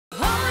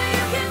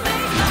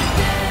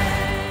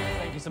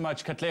so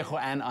much, Katlego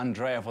and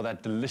Andrea, for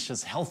that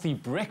delicious, healthy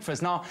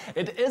breakfast. Now,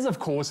 it is, of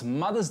course,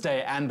 Mother's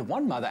Day, and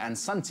one mother and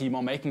son team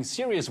are making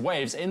serious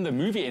waves in the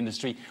movie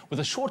industry with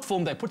a short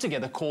film they put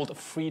together called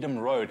Freedom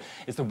Road.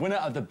 It's the winner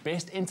of the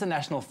Best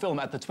International Film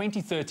at the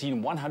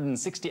 2013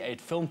 168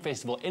 Film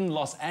Festival in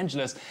Los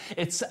Angeles.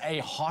 It's a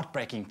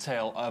heartbreaking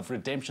tale of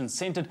redemption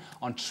centered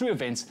on true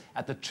events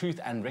at the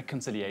Truth and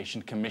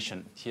Reconciliation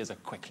Commission. Here's a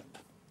quick clip.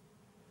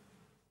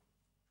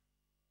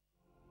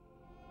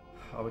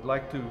 I would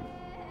like to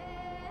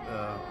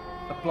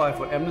apply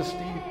for amnesty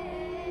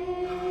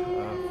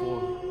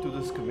to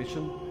this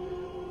commission,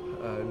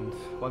 and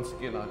once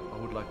again I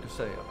would like to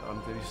say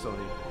I'm very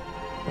sorry.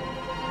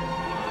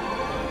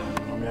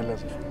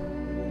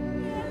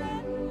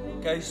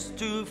 Case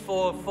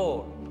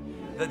 244,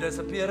 the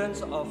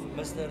disappearance of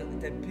Mr.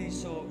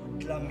 Tepiso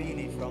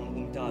Dlamini from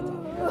Umtata.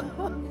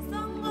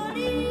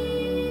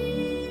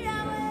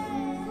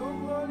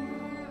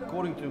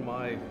 According to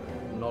my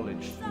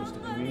knowledge, Mr.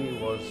 Dlamini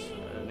was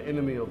an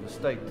enemy of the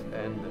state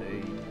and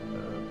a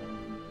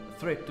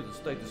threat to the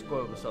status quo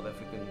of the South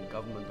African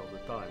government of the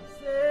time.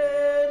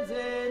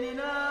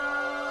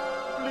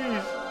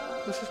 Please,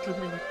 Mrs.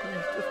 Dlamini,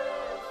 please, just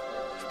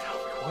tell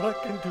me what I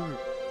can do.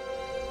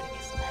 There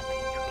is nothing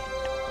you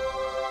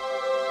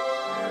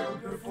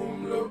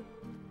can do.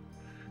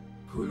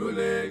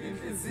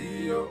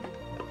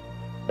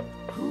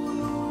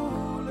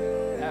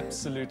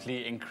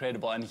 Absolutely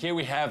incredible. And here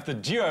we have the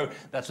duo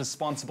that's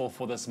responsible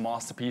for this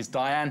masterpiece,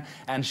 Diane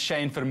and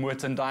Shane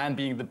Vermoeten. Diane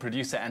being the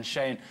producer and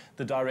Shane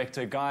the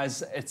director.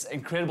 Guys, it's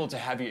incredible to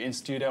have you in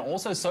studio.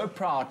 Also so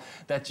proud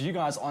that you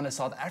guys on a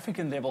South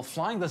African level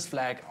flying this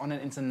flag on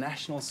an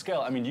international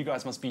scale. I mean, you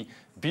guys must be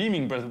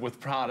beaming with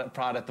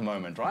pride at the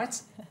moment,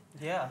 right?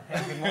 Yeah,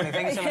 hey, good morning.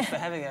 Thank you so much for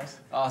having us.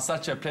 Oh,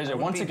 such a pleasure.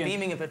 Once again,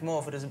 beaming a bit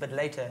more if it was a bit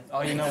later.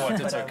 Oh, you know what?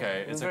 It's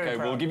okay. It's okay.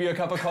 We'll give you a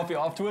cup of coffee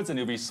afterwards and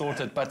you'll be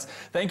sorted. But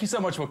thank you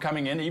so much for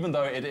coming in, even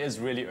though it is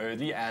really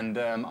early. And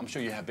I'm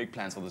sure you have big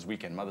plans for this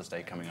weekend. Mother's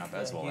Day coming up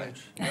as well.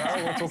 Huge.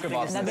 Yeah, we'll talk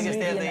about this. The biggest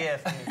day of the year.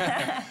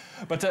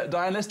 But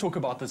Diane, let's talk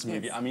about this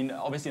movie. Yes. I mean,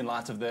 obviously in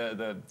light of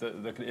the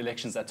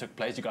elections that took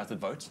place, you guys did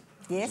vote.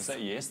 Yes.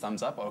 Yes,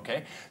 thumbs up.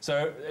 Okay.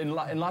 So in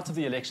light of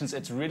the elections,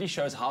 it really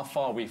shows how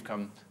far we've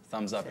come.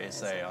 Thumbs up,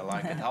 SA, I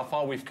like it. How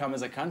far we've come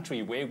as a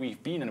country, where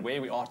we've been and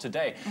where we are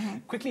today.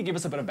 Quickly give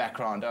us a bit of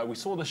background. We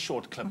saw the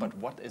short clip, but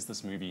what is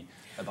this movie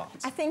about?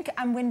 I think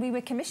when we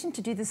were commissioned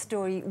to do this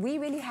story, we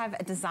really have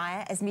a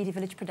desire as Media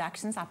Village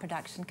Productions, our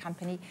production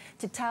company,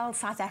 to tell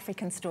South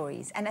African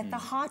stories. And at the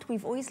heart,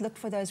 we've always looked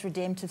for those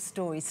redemptive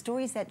stories,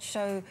 stories that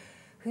show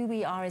who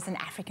we are as an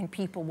African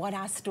people, what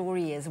our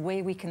story is,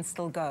 where we can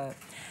still go.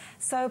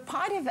 So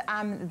part of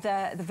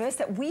the verse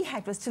that we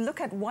had was to look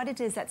at what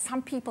it is that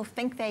some people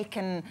think they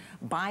can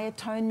buy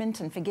atonement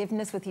and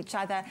forgiveness with each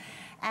other.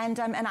 And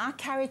our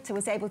character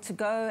was able to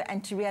go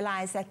and to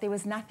realize that there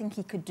was nothing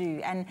he could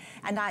do. And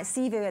I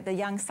see the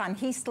young son,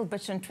 he's still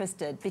bitter and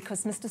twisted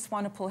because Mr.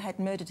 Swanepoel had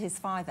murdered his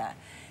father.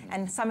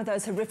 And some of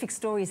those horrific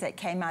stories that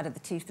came out of the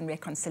Truth and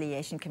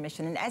Reconciliation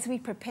Commission. And as we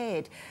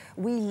prepared,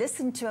 we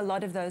listened to a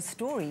lot of those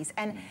stories.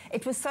 And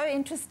it was so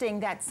interesting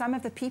that some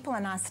of the people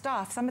in our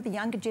staff, some of the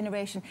younger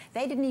generation,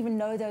 they didn't even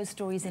know those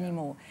stories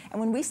anymore. And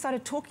when we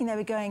started talking, they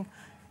were going,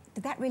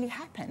 did that really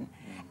happen?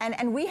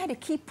 And we had to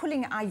keep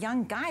pulling our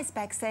young guys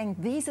back saying,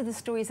 these are the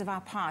stories of our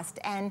past.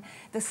 And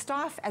the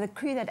staff and the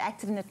crew that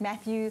acted in it,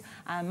 Matthew,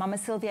 Mama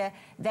Sylvia,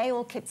 they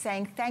all kept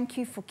saying, thank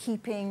you for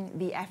keeping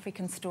the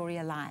African story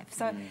alive.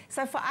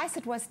 So for us,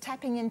 it was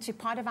tapping into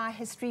part of our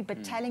history,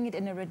 but telling it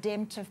in a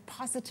redemptive,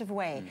 positive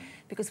way,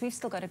 because we've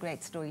still got a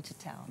great story to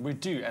tell. We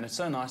do, and it's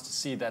so nice to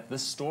see that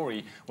this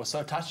story was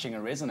so touching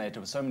and resonated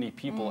with so many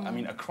people, I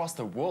mean, across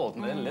the world,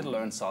 let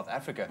alone South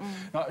Africa.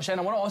 Now, Shane,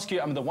 I want to ask you,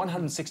 the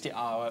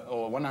 160-hour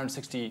or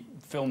 160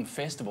 Film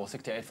Festival,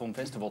 68 Film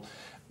Festival,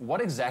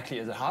 what exactly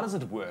is it? How does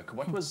it work?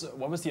 What was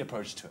the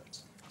approach to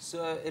it?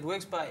 So it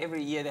works by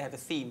every year they have a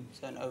theme,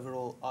 so an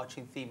overall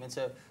arching theme. And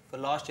so for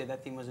last year,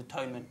 that theme was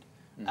atonement.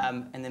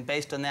 And then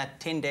based on that,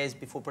 10 days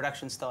before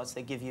production starts,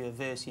 they give you a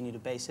verse you need to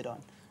base it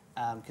on.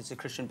 Because it's a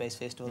Christian-based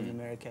festival in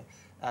America.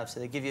 So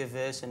they give you a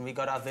verse, and we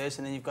got our verse,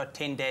 and then you've got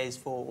 10 days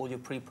for all your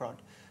pre-prod,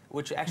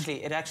 which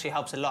actually, it actually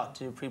helps a lot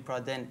to do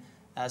pre-prod then.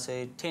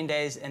 So 10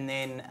 days and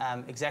then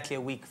exactly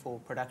a week for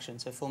production,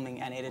 so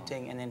filming and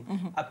editing and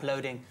then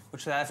uploading,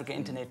 which South African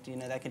internet, you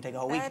know, that can take a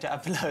whole week to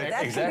upload.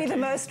 That can be the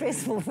most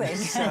stressful thing.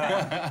 So,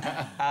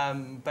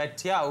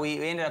 but yeah, we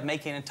ended up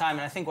making it time,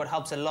 and I think what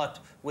helps a lot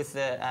with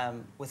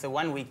the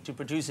 1 week to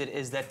produce it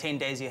is that 10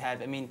 days you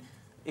have. I mean,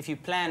 if you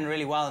plan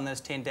really well in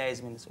those 10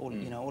 days, I mean, it's all,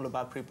 you know, all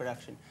about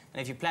pre-production.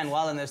 And if you plan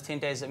well in those 10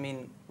 days, I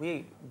mean,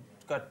 we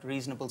got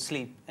reasonable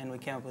sleep and we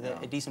came up with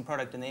a decent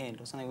product in the end,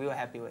 or something we were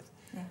happy with.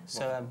 Yeah.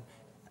 So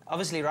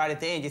obviously right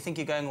at the end, you think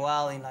you're going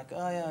well, and you're like,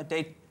 oh yeah,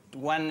 day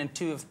 1 and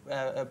 2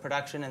 of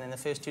production, and then the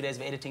first 2 days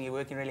of editing, you're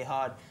working really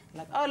hard.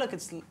 You're like, oh look,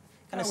 it's kind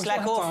of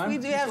slack off. We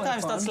do have time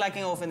to start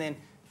slacking off, and then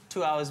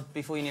 2 hours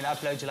before you need to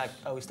upload, you're like,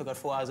 oh, we still got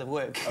 4 hours of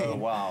work. Oh,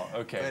 wow,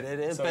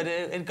 okay. But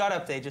it got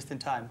up there just in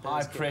time.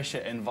 High pressure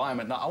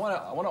environment. Now, I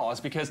want to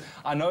ask, because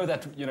I know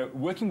that, you know,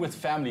 working with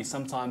family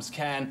sometimes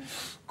can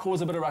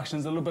cause a bit of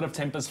ructions, a little bit of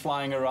tempers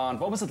flying around.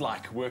 What was it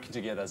like working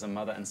together as a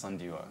mother and son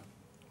duo?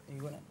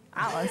 You want to?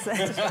 I'll answer.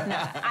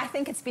 No, I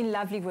think it's been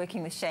lovely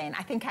working with Shane.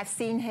 I think I've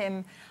seen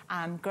him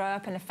grow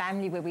up in a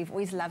family where we've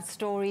always loved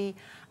story.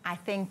 I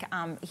think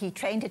he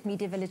trained at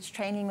Media Village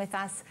Training with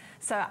us.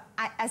 So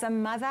as a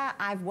mother,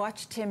 I've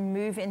watched him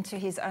move into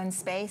his own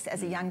space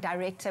as a young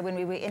director. When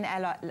we were in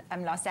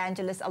Los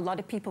Angeles, a lot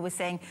of people were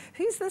saying,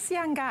 who's this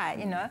young guy?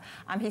 You know,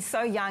 he's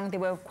so young.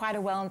 There were quite a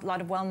lot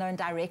of well-known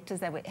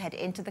directors that had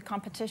entered the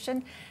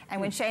competition.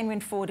 And when Shane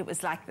went forward, it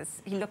was like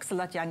this. He looks a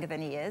lot younger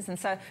than he is. And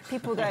so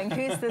people were going,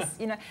 who's this?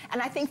 You know,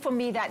 and I think for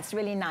me, that's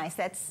really nice.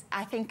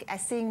 I think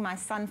seeing my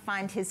son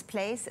find his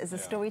place as a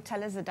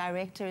storyteller, as a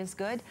director is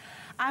good.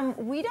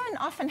 We don't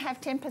often have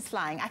tempers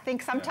flying. I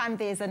think sometimes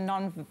there's a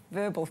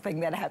non-verbal thing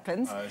that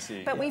happens. I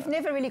see, but we've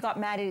never really got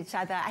mad at each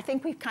other. I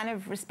think we kind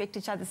of respect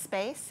each other's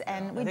space,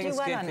 and we do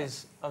well on it. I think it's good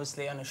because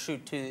obviously on a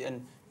shoot too,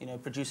 and you know,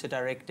 producer,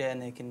 director,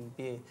 and they can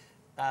be,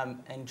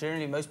 and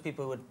generally most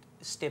people would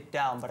step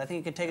down, but I think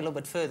you can take it a little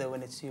bit further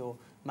when it's your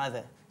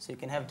mother. So you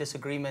can have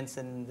disagreements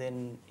and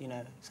then, you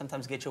know,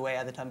 sometimes get your way,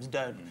 other times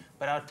don't.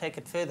 But I'll take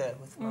it further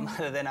with my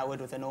mother than I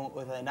would with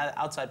another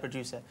outside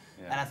producer.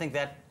 And I think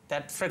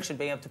that friction,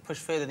 being able to push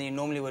further than you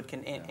normally would,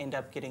 can end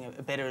up getting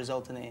a better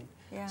result in the end.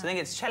 So I think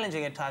it's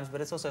challenging at times,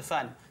 but it's also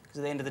fun. Because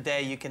at the end of the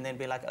day, you can then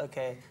be like,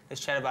 okay, let's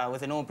chat about it.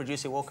 With a normal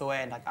producer, walk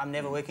away and like, I'm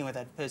never working with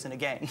that person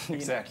again.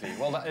 Exactly.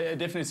 Well, it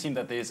definitely seemed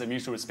that there's a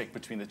mutual respect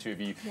between the two of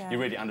you. You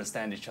really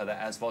understand each other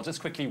as well. Just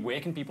quickly,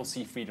 where can people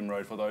see Freedom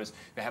Road for those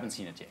who haven't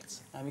seen it yet?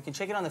 You can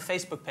check it on the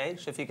Facebook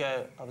page. So if you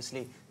go,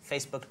 obviously,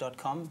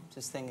 facebook.com,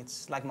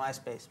 it's like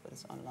MySpace, but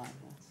it's online.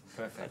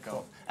 Perfect.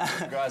 Cool.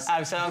 Guys.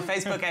 So on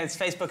Facebook, and it's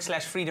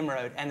Facebook/Freedom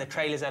Road, and the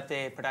trailer's up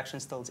there,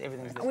 production stills,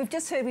 everything's there. We've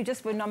just heard we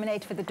were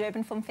nominated for the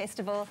Durban Film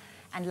Festival,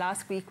 and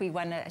last week we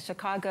won a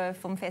Chicago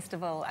Film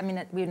Festival. I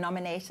mean, we were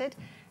nominated.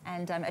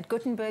 And at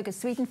Gothenburg, a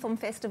Sweden Film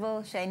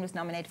Festival, Shane was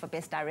nominated for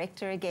Best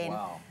Director again.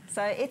 Wow.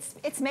 So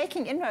it's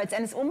making inroads,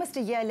 and it's almost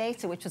a year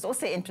later, which was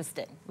also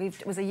interesting.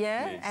 It was a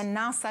year, and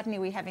now suddenly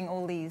we're having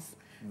all these.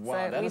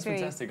 Wow, so that is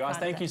fantastic. Guys,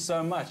 thank you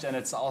so much. And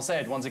I'll say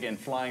it once again,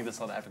 flying the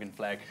South African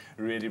flag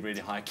really, really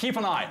high. Keep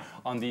an eye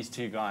on these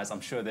two guys. I'm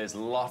sure there's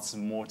lots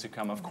more to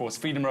come. Of course,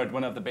 Freedom Road,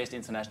 winner of the Best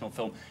International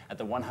Film at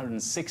the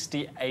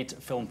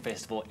 168th Film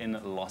Festival in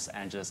Los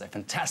Angeles. A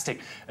fantastic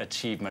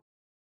achievement.